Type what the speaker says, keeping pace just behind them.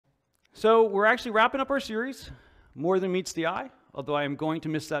So we're actually wrapping up our series, More Than Meets the Eye, although I am going to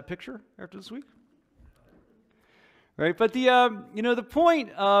miss that picture after this week. Right? But the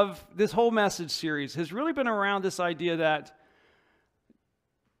point of this whole message series has really been around this idea that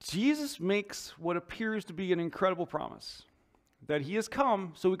Jesus makes what appears to be an incredible promise, that he has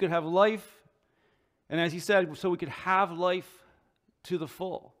come so we could have life, and as he said, so we could have life to the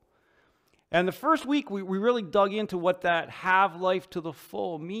full. And the first week, we really dug into what that have life to the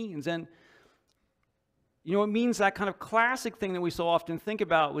full means. And, it means that kind of classic thing that we so often think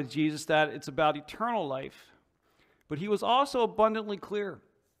about with Jesus, that it's about eternal life. But he was also abundantly clear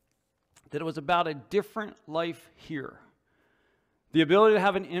that it was about a different life here. The ability to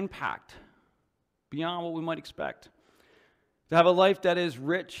have an impact beyond what we might expect. To have a life that is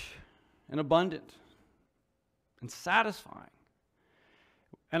rich and abundant and satisfying.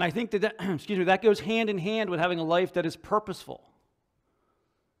 And I think that goes hand in hand with having a life that is purposeful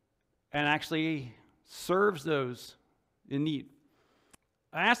and actually serves those in need.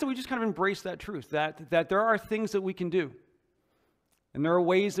 I ask that we just kind of embrace that truth, that there are things that we can do, and there are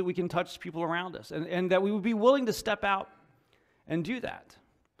ways that we can touch people around us, and that we would be willing to step out and do that.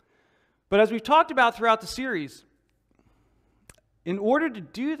 But as we've talked about throughout the series, in order to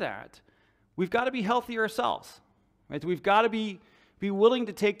do that, we've got to be healthy ourselves. Right? We've got to be willing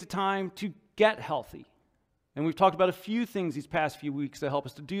to take the time to get healthy. And we've talked about a few things these past few weeks that help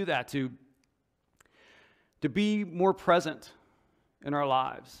us to do that, to be more present in our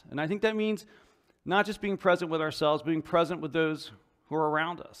lives. And I think that means not just being present with ourselves, but being present with those who are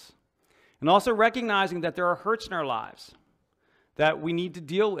around us. And also recognizing that there are hurts in our lives that we need to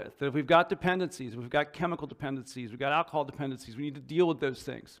deal with. That if we've got dependencies, if we've got chemical dependencies, we've got alcohol dependencies, we need to deal with those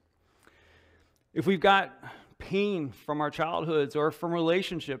things. If we've got pain from our childhoods or from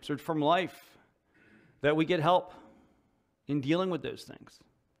relationships or from life, that we get help in dealing with those things.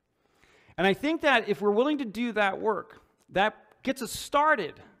 And I think that if we're willing to do that work, that gets us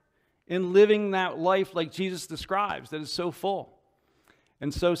started in living that life like Jesus describes, that is so full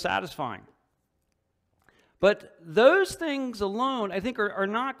and so satisfying. But those things alone, I think, are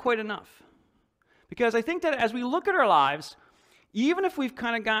not quite enough. Because I think that as we look at our lives, even if we've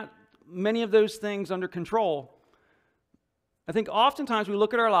kind of got many of those things under control, I think oftentimes we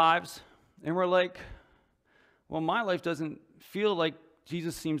look at our lives and we're like, well, my life doesn't feel like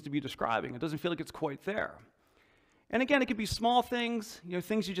Jesus seems to be describing. It doesn't feel like it's quite there. And again, it could be small things,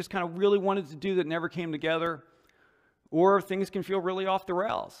 things you just kind of really wanted to do that never came together, or things can feel really off the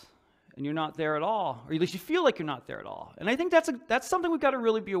rails and you're not there at all, or at least you feel like you're not there at all. And I think that's something we've got to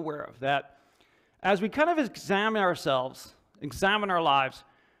really be aware of, that as we kind of examine ourselves, examine our lives,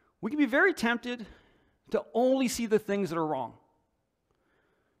 we can be very tempted to only see the things that are wrong.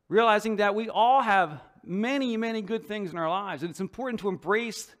 Realizing that we all have many, many good things in our lives, and it's important to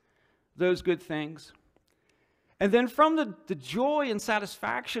embrace those good things. And then from the joy and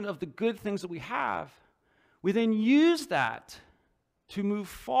satisfaction of the good things that we have, we then use that to move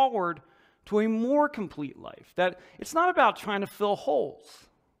forward to a more complete life. That it's not about trying to fill holes,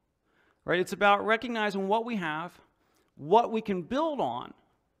 right? It's about recognizing what we have, what we can build on,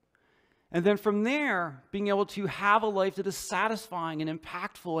 and then from there, being able to have a life that is satisfying and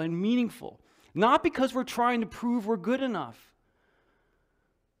impactful and meaningful. Not because we're trying to prove we're good enough,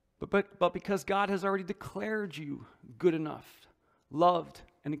 but because God has already declared you good enough, loved,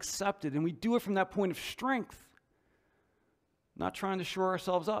 and accepted. And we do it from that point of strength, not trying to shore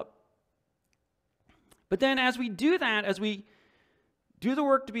ourselves up. But then as we do that, as we do the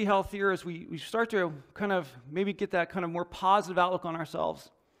work to be healthier, as we start to kind of maybe get that kind of more positive outlook on ourselves,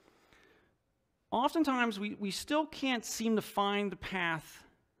 oftentimes we still can't seem to find the path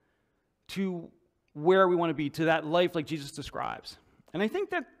to where we want to be, to that life like Jesus describes. And I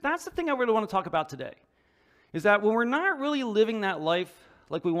think that's the thing I really want to talk about today, is that when we're not really living that life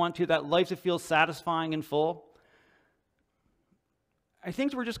like we want to, that life that feels satisfying and full, I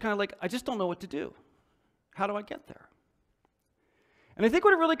think we're just kind of like, I just don't know what to do. How do I get there? And I think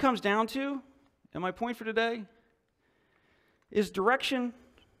what it really comes down to, and my point for today, is direction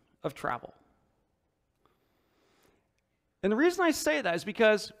of travel. And the reason I say that is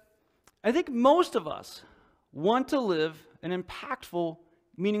because I think most of us want to live an impactful,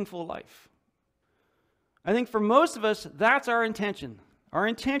 meaningful life. I think for most of us, that's our intention. Our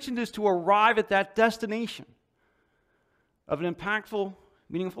intention is to arrive at that destination of an impactful,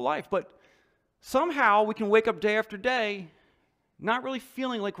 meaningful life. But somehow we can wake up day after day not really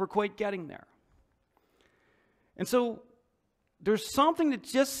feeling like we're quite getting there. And so there's something that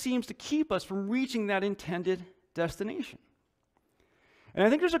just seems to keep us from reaching that intended destination. And I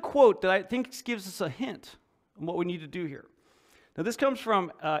think there's a quote that I think gives us a hint on what we need to do here. Now, this comes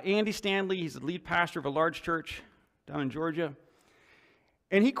from Andy Stanley. He's the lead pastor of a large church down in Georgia.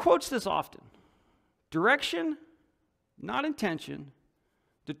 And he quotes this often. Direction, not intention,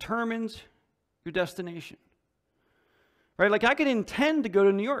 determines your destination. Right? Like I could intend to go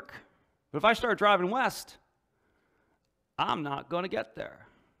to New York, but if I start driving west, I'm not going to get there.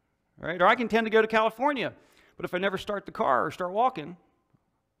 Right? Or I can intend to go to California, but if I never start the car or start walking,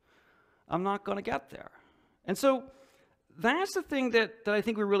 I'm not going to get there. And so that's the thing that I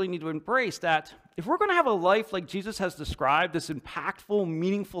think we really need to embrace, that if we're going to have a life like Jesus has described, this impactful,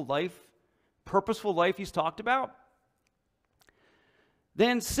 meaningful life, purposeful life he's talked about,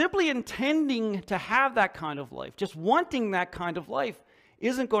 then simply intending to have that kind of life, just wanting that kind of life,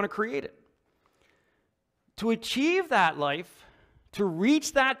 isn't going to create it. To achieve that life, to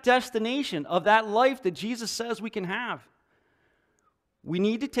reach that destination of that life that Jesus says we can have, we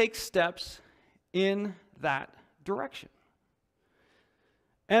need to take steps in that direction.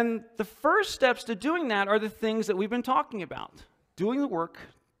 And the first steps to doing that are the things that we've been talking about. Doing the work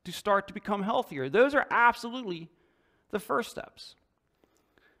to start to become healthier. Those are absolutely the first steps.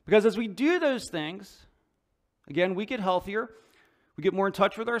 Because as we do those things, again, we get healthier, we get more in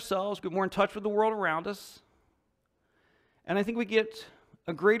touch with ourselves, get more in touch with the world around us, and I think we get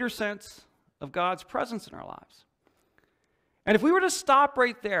a greater sense of God's presence in our lives. And if we were to stop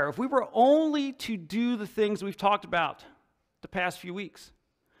right there, if we were only to do the things we've talked about the past few weeks,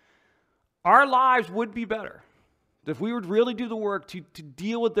 our lives would be better if we would really do the work to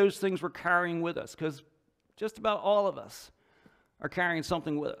deal with those things we're carrying with us, because just about all of us are carrying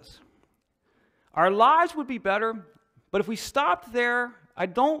something with us. Our lives would be better, but if we stopped there, I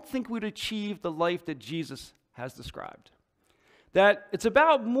don't think we'd achieve the life that Jesus has described. That it's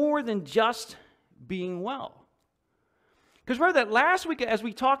about more than just being well. Because remember that last week, as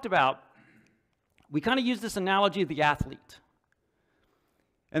we talked about, we kind of used this analogy of the athlete.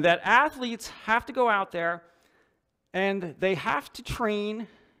 And that athletes have to go out there and they have to train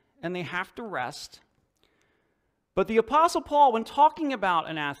and they have to rest. But the Apostle Paul, when talking about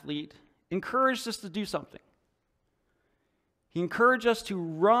an athlete, encouraged us to do something. He encouraged us to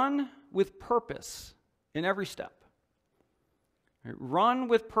run with purpose in every step. Right? Run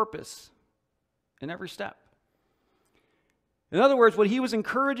with purpose in every step. In other words, what he was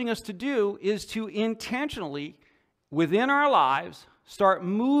encouraging us to do is to intentionally, within our lives, start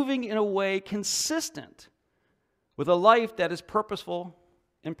moving in a way consistent with a life that is purposeful,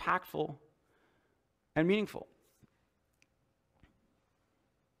 impactful, and meaningful.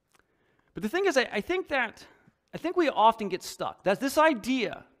 But the thing is, I think we often get stuck. That's this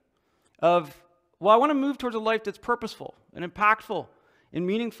idea of, well, I want to move towards a life that's purposeful and impactful and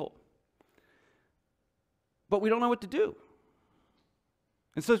meaningful. But we don't know what to do.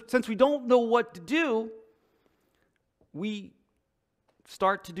 And so since we don't know what to do, we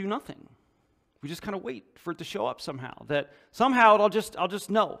start to do nothing. We just kind of wait for it to show up somehow. That somehow I'll just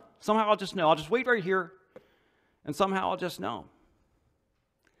know. Somehow I'll just know. I'll just wait right here, and somehow I'll just know.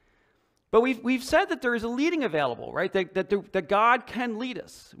 But we've said that there is a leading available, right? That God can lead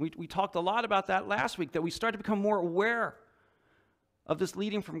us. We talked a lot about that last week, that we start to become more aware of this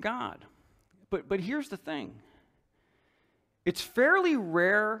leading from God. But here's the thing. It's fairly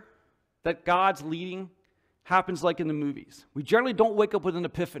rare that God's leading happens like in the movies. We generally don't wake up with an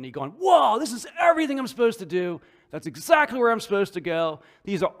epiphany going, whoa, this is everything I'm supposed to do. That's exactly where I'm supposed to go.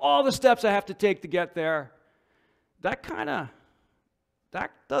 These are all the steps I have to take to get there. That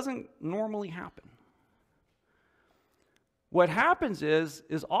doesn't normally happen. What happens is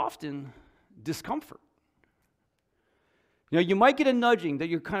often discomfort. You know, you might get a nudging that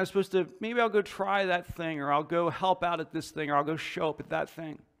you're kind of supposed to, maybe I'll go try that thing, or I'll go help out at this thing, or I'll go show up at that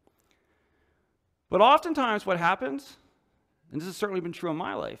thing. But oftentimes what happens, and this has certainly been true in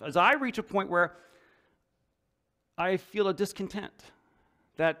my life, as I reach a point where I feel a discontent,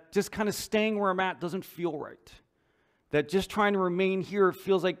 that just kind of staying where I'm at doesn't feel right, that just trying to remain here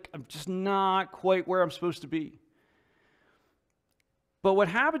feels like I'm just not quite where I'm supposed to be. But what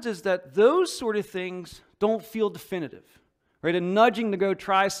happens is that those sort of things don't feel definitive, right? A nudging to go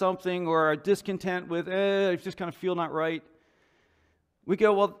try something, or a discontent with, I just kind of feel not right. We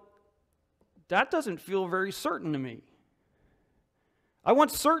go, well, that doesn't feel very certain to me. I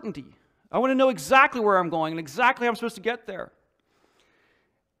want certainty. I want to know exactly where I'm going and exactly how I'm supposed to get there.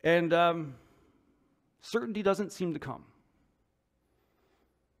 And certainty doesn't seem to come.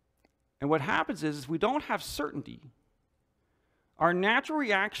 And what happens is we don't have certainty. Our natural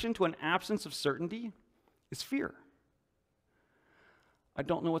reaction to an absence of certainty is fear. I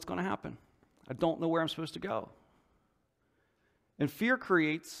don't know what's going to happen. I don't know where I'm supposed to go. And fear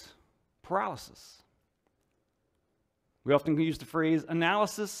creates paralysis. We often use the phrase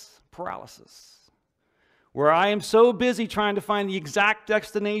analysis paralysis, where I am so busy trying to find the exact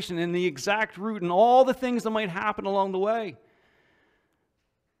destination and the exact route and all the things that might happen along the way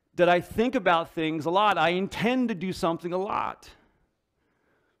that I think about things a lot. I intend to do something a lot,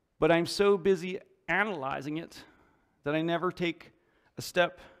 but I'm so busy analyzing it that I never take a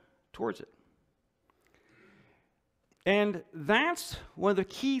step towards it. And that's one of the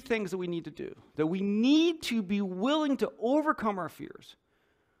key things that we need to do, that we need to be willing to overcome our fears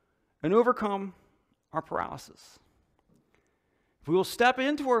and overcome our paralysis. If we will step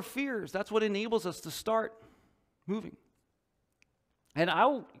into our fears, that's what enables us to start moving. And I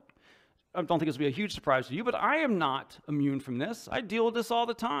don't think this will be a huge surprise to you, but I am not immune from this. I deal with this all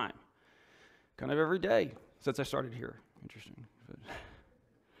the time, kind of every day since I started here. Interesting.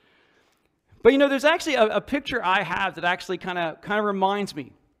 But there's actually a picture I have that actually kind of reminds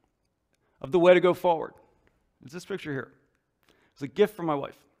me of the way to go forward. It's this picture here. It's a gift from my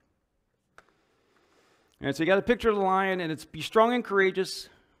wife. And so you got a picture of the lion, and it's be strong and courageous,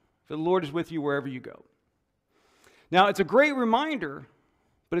 for the Lord is with you wherever you go. Now, it's a great reminder,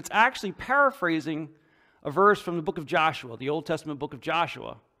 but it's actually paraphrasing a verse from the book of Joshua, the Old Testament book of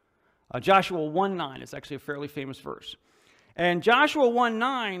Joshua. Joshua 1:9 is actually a fairly famous verse. And Joshua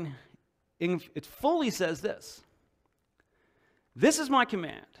 1:9, it fully says this: "This is my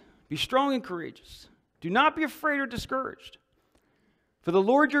command, be strong and courageous. Do not be afraid or discouraged, for the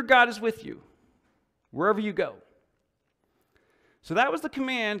Lord your God is with you, wherever you go." So that was the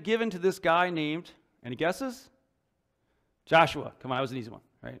command given to this guy named, any guesses? Joshua. Come on, that was an easy one,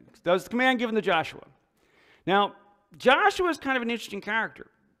 right? That was the command given to Joshua. Now, Joshua is kind of an interesting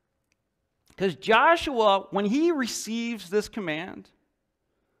character, because Joshua, when he receives this command,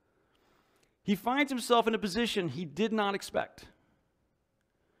 he finds himself in a position he did not expect.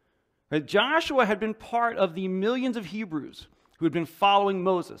 Right? Joshua had been part of the millions of Hebrews who had been following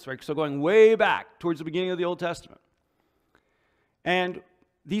Moses, right? So going way back towards the beginning of the Old Testament. And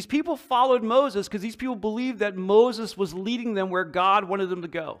these people followed Moses because these people believed that Moses was leading them where God wanted them to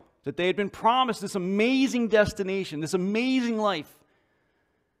go, that they had been promised this amazing destination, this amazing life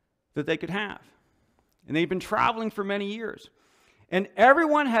that they could have. And they'd been traveling for many years. And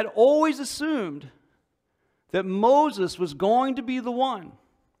everyone had always assumed that Moses was going to be the one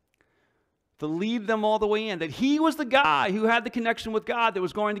to lead them all the way in, that he was the guy who had the connection with God that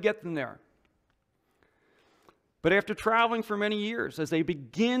was going to get them there. But after traveling for many years, as they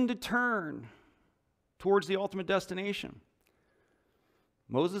begin to turn towards the ultimate destination,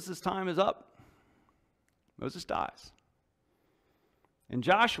 Moses' time is up. Moses dies. And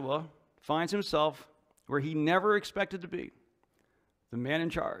Joshua finds himself where he never expected to be, the man in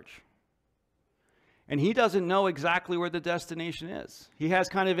charge. And he doesn't know exactly where the destination is. He has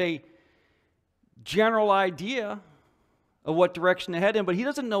kind of a general idea of what direction to head in, but he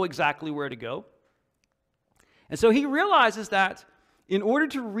doesn't know exactly where to go. And so he realizes that in order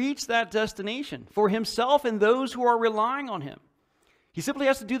to reach that destination for himself and those who are relying on him, he simply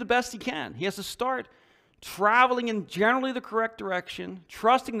has to do the best he can. He has to start traveling in generally the correct direction,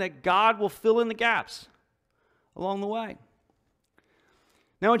 trusting that God will fill in the gaps along the way.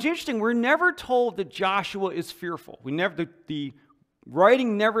 Now, it's interesting, we're never told that Joshua is fearful. The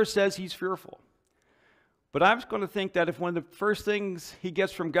writing never says he's fearful. But I'm just going to think that if one of the first things he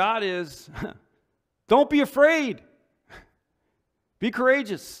gets from God is, don't be afraid, be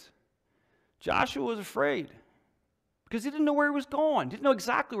courageous. Joshua was afraid because he didn't know where he was going. He didn't know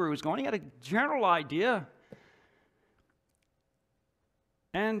exactly where he was going. He had a general idea.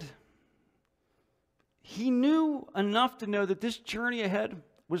 And he knew enough to know that this journey ahead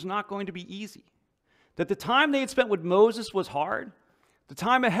was not going to be easy. That the time they had spent with Moses was hard. The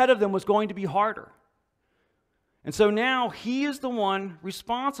time ahead of them was going to be harder. And so now he is the one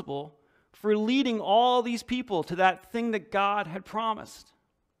responsible for leading all these people to that thing that God had promised.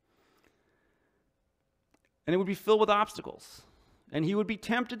 And it would be filled with obstacles. And he would be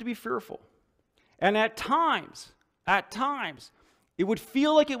tempted to be fearful. And at times, it would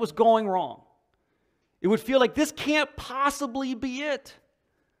feel like it was going wrong. It would feel like this can't possibly be it.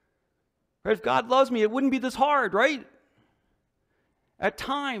 Right? If God loves me, it wouldn't be this hard, right? At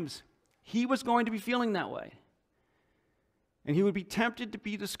times, he was going to be feeling that way. And he would be tempted to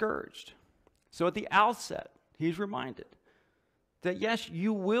be discouraged. So at the outset, he's reminded that yes,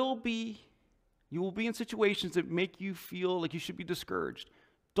 you will be in situations that make you feel like you should be discouraged.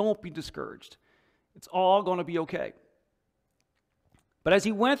 Don't be discouraged. It's all going to be okay. But as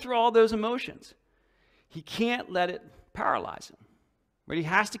he went through all those emotions, he can't let it paralyze him. Right? He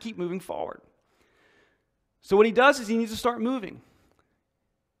has to keep moving forward. So what he does is he needs to start moving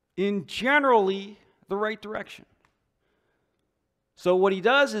in generally the right direction. So what he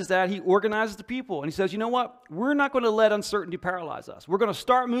does is that he organizes the people, and he says, you know what? We're not going to let uncertainty paralyze us. We're going to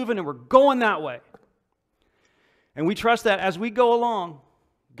start moving, and we're going that way. And we trust that as we go along,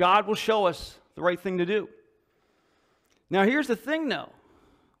 God will show us the right thing to do. Now, here's the thing, though.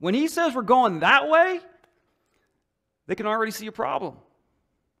 When he says we're going that way, they can already see a problem.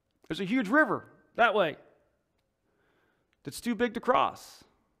 There's a huge river that way that's too big to cross.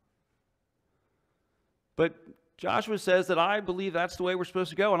 But Joshua says that I believe that's the way we're supposed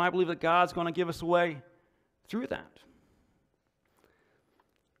to go, and I believe that God's going to give us a way through that.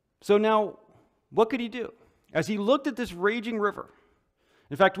 So now, what could he do? As he looked at this raging river,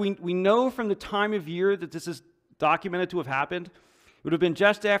 in fact, we know from the time of year that this is documented to have happened, it would have been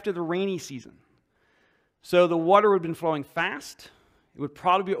just after the rainy season. So the water would have been flowing fast. It would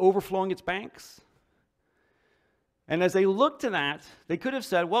probably be overflowing its banks. And as they looked to that, they could have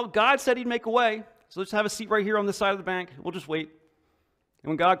said, well, God said he'd make a way, so let's have a seat right here on this side of the bank. We'll just wait. And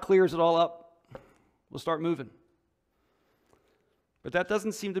when God clears it all up, we'll start moving. But that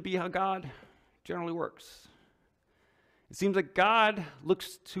doesn't seem to be how God generally works. It seems like God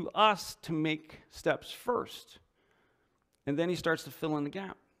looks to us to make steps first, and then he starts to fill in the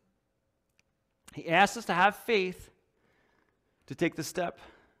gap. He asks us to have faith to take the step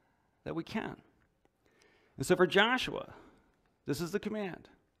that we can. And so for Joshua, this is the command.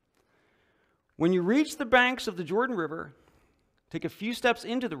 When you reach the banks of the Jordan River, take a few steps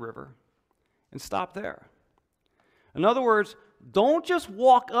into the river and stop there. In other words, don't just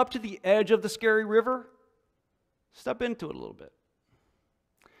walk up to the edge of the scary river. Step into it a little bit.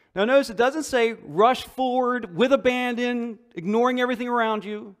 Now notice it doesn't say rush forward with abandon, ignoring everything around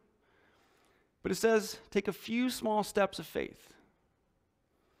you. But it says take a few small steps of faith.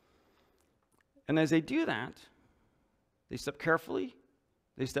 And as they do that, they step carefully,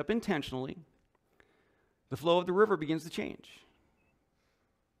 they step intentionally, the flow of the river begins to change.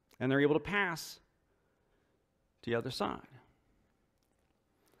 And they're able to pass to the other side.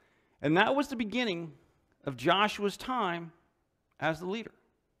 And that was the beginning of Joshua's time as the leader.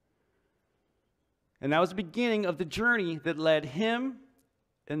 And that was the beginning of the journey that led him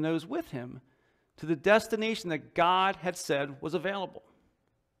and those with him to the destination that God had said was available.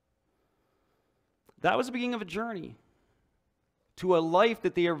 That was the beginning of a journey to a life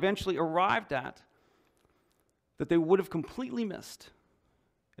that they eventually arrived at that they would have completely missed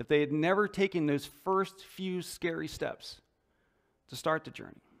if they had never taken those first few scary steps to start the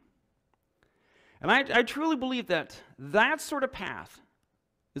journey. And I truly believe that that sort of path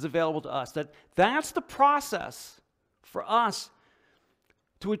is available to us, that's the process for us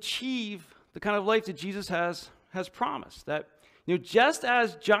to achieve the kind of life that Jesus has promised. That, just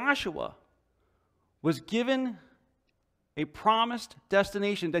as Joshua was given a promised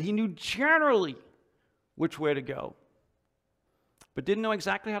destination that he knew generally which way to go, but didn't know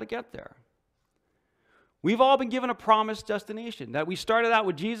exactly how to get there. We've all been given a promised destination, that we started out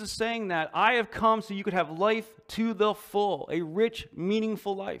with Jesus saying that I have come so you could have life to the full, a rich,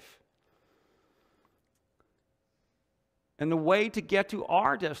 meaningful life. And the way to get to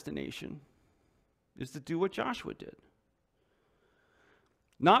our destination is to do what Joshua did.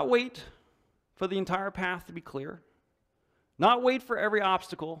 Not wait for the entire path to be clear, not wait for every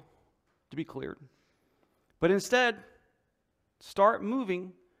obstacle to be cleared, but instead start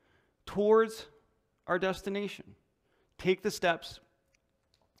moving towards our destination. Take the steps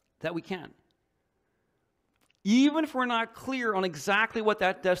that we can. Even if we're not clear on exactly what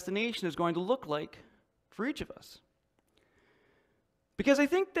that destination is going to look like for each of us. Because I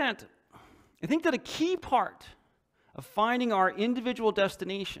think that a key part of finding our individual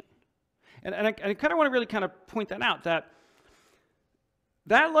destination, and I kind of want to really kind of point that out, that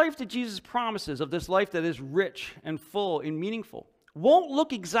life that Jesus promises, of this life that is rich and full and meaningful, won't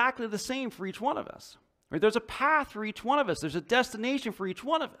look exactly the same for each one of us. Right? There's a path for each one of us. There's a destination for each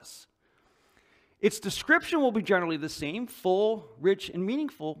one of us. Its description will be generally the same, full, rich, and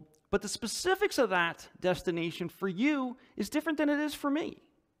meaningful, but the specifics of that destination for you is different than it is for me.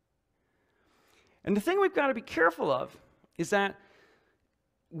 And the thing we've got to be careful of is that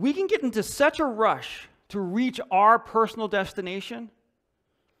we can get into such a rush to reach our personal destination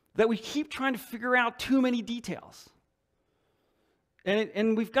that we keep trying to figure out too many details.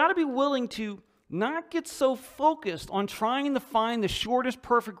 And we've got to be willing to not get so focused on trying to find the shortest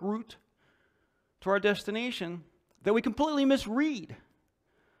perfect route to our destination that we completely misread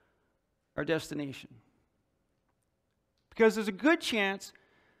our destination. Because there's a good chance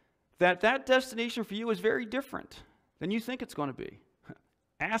that destination for you is very different than you think it's going to be.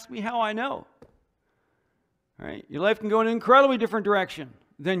 Ask me how I know. All right? Your life can go in an incredibly different direction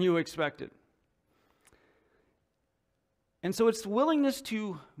than you expected. And so it's the willingness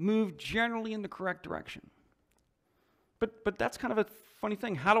to move generally in the correct direction. But that's kind of a funny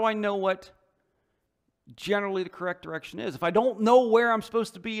thing. How do I know what generally the correct direction is? If I don't know where I'm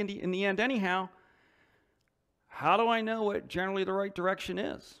supposed to be in the end anyhow, how do I know what generally the right direction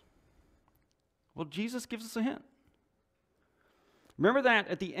is? Well, Jesus gives us a hint. Remember that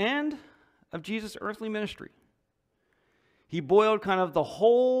at the end of Jesus' earthly ministry, he boiled kind of the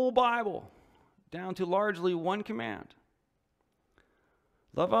whole Bible down to largely one command.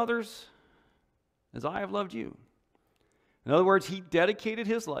 Love others as I have loved you. In other words, he dedicated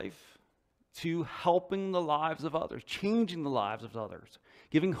his life to helping the lives of others, changing the lives of others,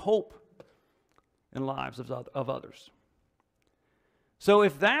 giving hope in lives of others. So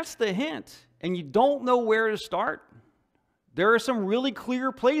if that's the hint and you don't know where to start, there are some really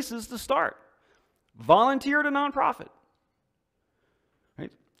clear places to start. Volunteer at a nonprofit.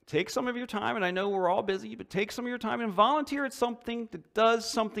 Right? Take some of your time, and I know we're all busy, but take some of your time and volunteer at something that does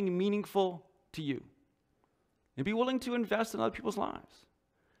something meaningful to you. And be willing to invest in other people's lives.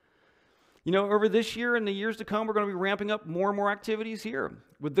 You know, over this year and the years to come, we're going to be ramping up more and more activities here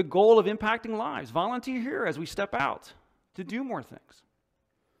with the goal of impacting lives. Volunteer here as we step out to do more things.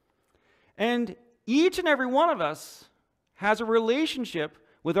 And each and every one of us has a relationship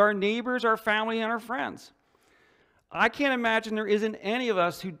with our neighbors, our family, and our friends. I can't imagine there isn't any of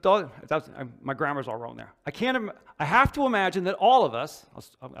us who does. My grammar's all wrong there. I have to imagine that all of us,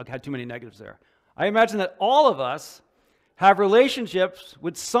 I've had too many negatives there. I imagine that all of us have relationships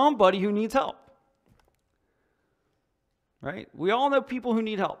with somebody who needs help. Right? We all know people who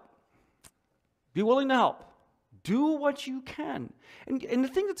need help. Be willing to help. Do what you can. And the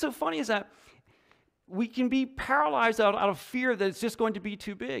thing that's so funny is that we can be paralyzed out of fear that it's just going to be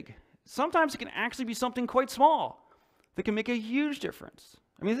too big. Sometimes it can actually be something quite small that can make a huge difference.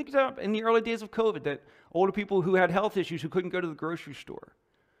 I mean, think about in the early days of COVID, that older people who had health issues who couldn't go to the grocery store.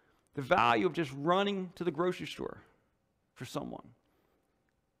 The value of just running to the grocery store for someone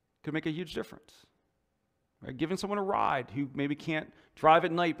could make a huge difference. Right? Giving someone a ride who maybe can't drive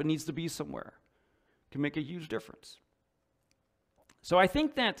at night but needs to be somewhere can make a huge difference. So I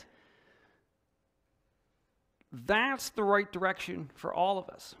think that that's the right direction for all of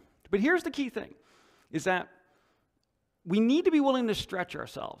us. But here's the key thing, is that we need to be willing to stretch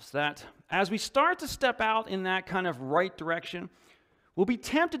ourselves, that as we start to step out in that kind of right direction, we'll be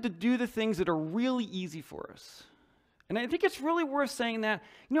tempted to do the things that are really easy for us. And I think it's really worth saying that,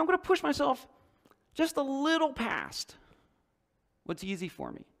 I'm going to push myself just a little past what's easy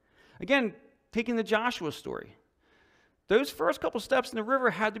for me. Again, taking the Joshua story. Those first couple steps in the river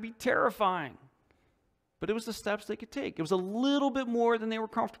had to be terrifying. But it was the steps they could take. It was a little bit more than they were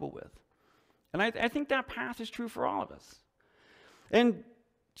comfortable with. And I think that path is true for all of us. And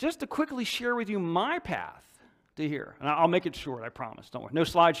just to quickly share with you my path to here, and I'll make it short, I promise, don't worry. No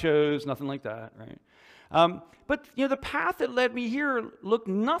slideshows, nothing like that, right? But the path that led me here looked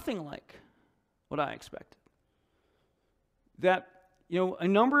nothing like what I expected. That, a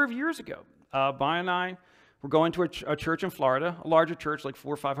number of years ago, Brian and I were going to a church in Florida, a larger church, like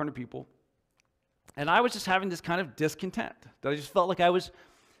 400 or 500 people. And I was just having this kind of discontent, that I just felt like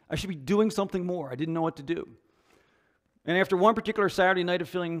I should be doing something more. I didn't know what to do. And after one particular Saturday night of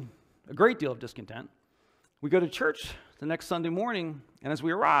feeling a great deal of discontent, we go to church the next Sunday morning, and as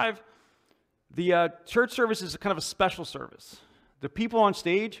we arrive, the church service is kind of a special service. The people on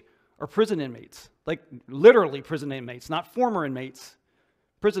stage are prison inmates, like literally prison inmates, not former inmates,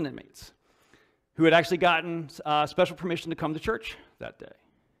 prison inmates, who had actually gotten special permission to come to church that day.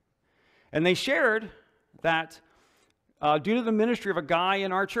 And they shared that due to the ministry of a guy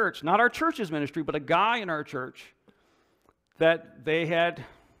in our church, not our church's ministry, but a guy in our church, that they had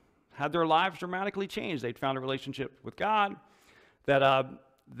their lives dramatically changed. They'd found a relationship with God, that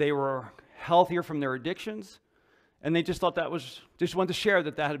they were healthier from their addictions, and they just thought just wanted to share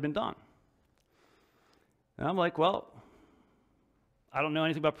that had been done. And I'm like, well, I don't know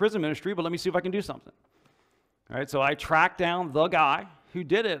anything about prison ministry, but let me see if I can do something. All right, so I tracked down the guy who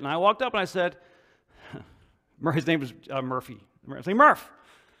did it, and I walked up and I said, his name was Murphy. I said, Murph,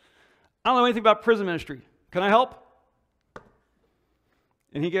 I don't know anything about prison ministry. Can I help?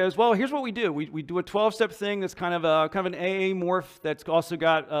 And he goes, well, here's what we do. We do a 12-step thing that's kind of an AA morph that's also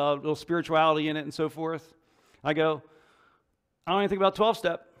got a little spirituality in it and so forth. I go, I don't know anything about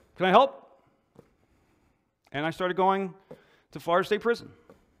 12-step. Can I help? And I started going to Florida State Prison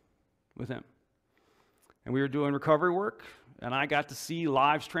with him. And we were doing recovery work, and I got to see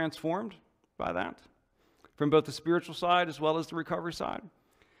lives transformed by that, from both the spiritual side as well as the recovery side.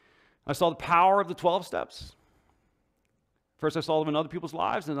 I saw the power of the 12 steps. First, I saw them in other people's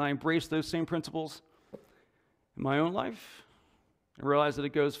lives, and I embraced those same principles in my own life. I realized that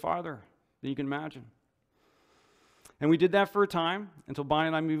it goes farther than you can imagine. And we did that for a time until Bonnie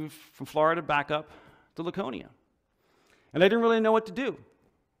and I moved from Florida back up to Laconia. And I didn't really know what to do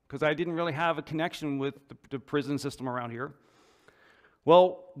because I didn't really have a connection with the prison system around here.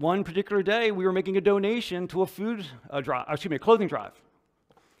 Well, one particular day, we were making a donation to a clothing drive.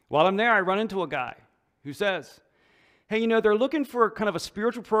 While I'm there, I run into a guy who says, hey, you know, they're looking for kind of a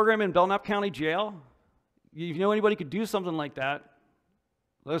spiritual program in Belknap County Jail. If you know anybody could do something like that,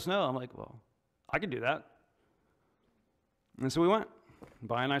 let us know. I'm like, well, I could do that. And so we went.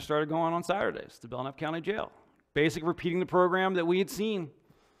 Bonnie and I started going on Saturdays to Belknap County Jail, basically repeating the program that we had seen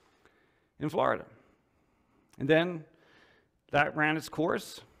in Florida. And then that ran its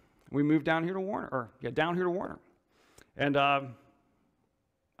course. We moved down here to Warner. And I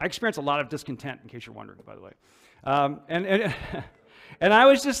experienced a lot of discontent, in case you're wondering, by the way. And I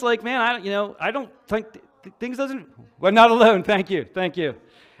was just like, man, I don't think things doesn't. Well, not alone. Thank you.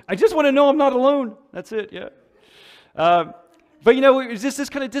 I just want to know I'm not alone. That's it. Yeah. But you know, it was just this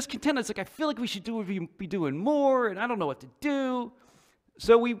kind of discontent. It's like I feel like we should be doing more, and I don't know what to do.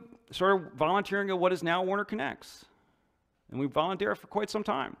 So we started volunteering at what is now Warner Connects, and we volunteered for quite some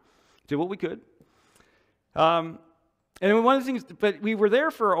time, did what we could. And one of the things, but we were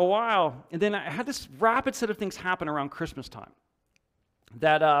there for a while, and then I had this rapid set of things happen around Christmas time.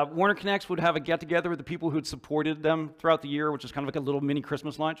 That Warner Connects would have a get-together with the people who had supported them throughout the year, which is kind of like a little mini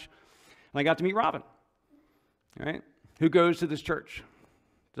Christmas lunch. And I got to meet Robin, right, who goes to this church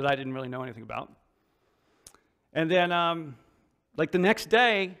that I didn't really know anything about. And then, like the next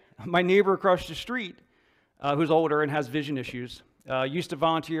day, my neighbor across the street, who's older and has vision issues, used to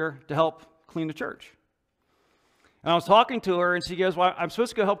volunteer to help clean the church. And I was talking to her, and she goes, well, I'm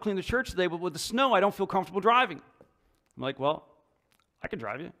supposed to go help clean the church today, but with the snow, I don't feel comfortable driving. I'm like, well, I could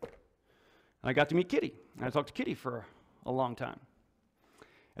drive you. And I got to meet Kitty. And I talked to Kitty for a long time.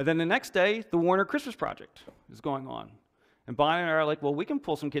 And then the next day, the Warner Christmas Project is going on. And Bonnie and I are like, well, we can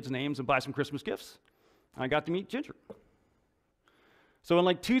pull some kids' names and buy some Christmas gifts. And I got to meet Ginger. So in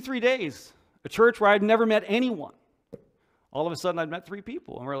like 2-3 days, a church where I'd never met anyone, all of a sudden I'd met 3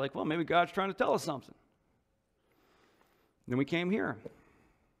 people. And we're like, well, maybe God's trying to tell us something. Then we came here,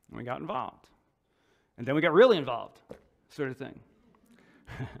 and we got involved. And then we got really involved, sort of thing.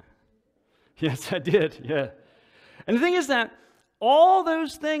 Yes, I did, yeah. And the thing is that all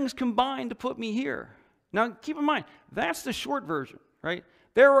those things combined to put me here. Now, keep in mind, that's the short version, right?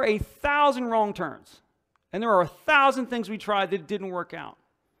 There were 1,000 wrong turns, and there are 1,000 things we tried that didn't work out.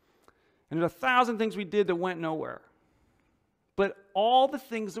 And there's 1,000 things we did that went nowhere. But all the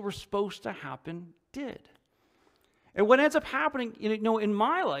things that were supposed to happen did. And what ends up happening, in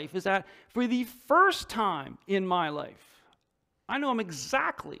my life is that for the first time in my life, I know I'm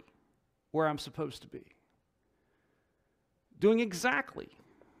exactly where I'm supposed to be. Doing exactly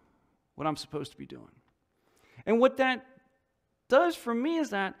what I'm supposed to be doing. And what that does for me is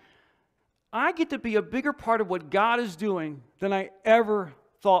that I get to be a bigger part of what God is doing than I ever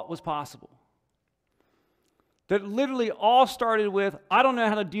thought was possible. That literally all started with, I don't know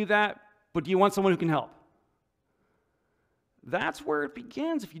how to do that, but do you want someone who can help? That's where it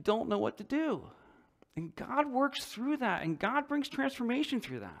begins if you don't know what to do. And God works through that, and God brings transformation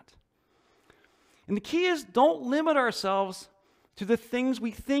through that. And the key is don't limit ourselves to the things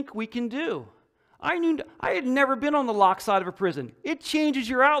we think we can do. I had never been on the lock side of a prison. It changes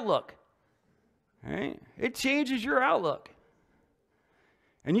your outlook. Right? It changes your outlook.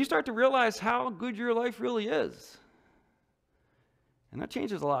 And you start to realize how good your life really is. And that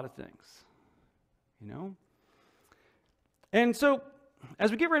changes a lot of things. And so,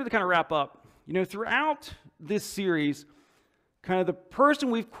 as we get ready to kind of wrap up, throughout this series, kind of the person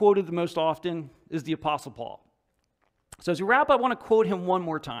we've quoted the most often is the Apostle Paul. So as we wrap up, I want to quote him one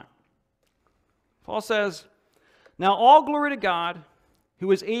more time. Paul says, now all glory to God,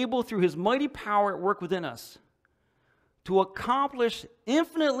 who is able through his mighty power at work within us to accomplish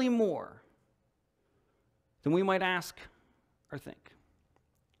infinitely more than we might ask or think.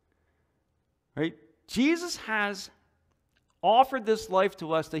 Right? Jesus has offered this life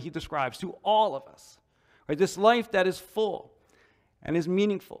to us that he describes to all of us. Right? This life that is full and is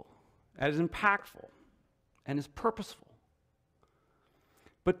meaningful, and is impactful, and is purposeful.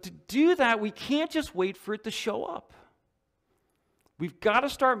 But to do that, we can't just wait for it to show up. We've got to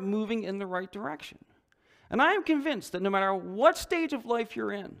start moving in the right direction. And I am convinced that no matter what stage of life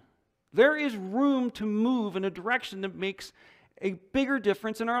you're in, there is room to move in a direction that makes a bigger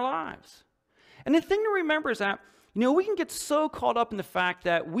difference in our lives. And the thing to remember is that, we can get so caught up in the fact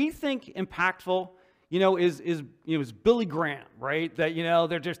that we think impactful, is Billy Graham, right? That,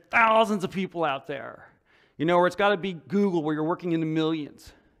 there are just thousands of people out there, or it's got to be Google where you're working in the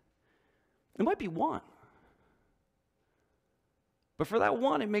millions. It might be one. But for that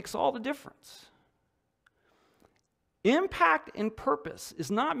one, it makes all the difference. Impact and purpose is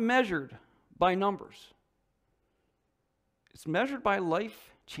not measured by numbers. It's measured by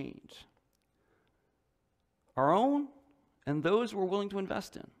life change. Our own and those we're willing to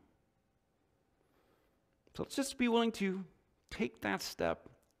invest in. So let's just be willing to take that step.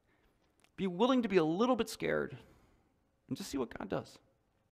 Be willing to be a little bit scared and just see what God does.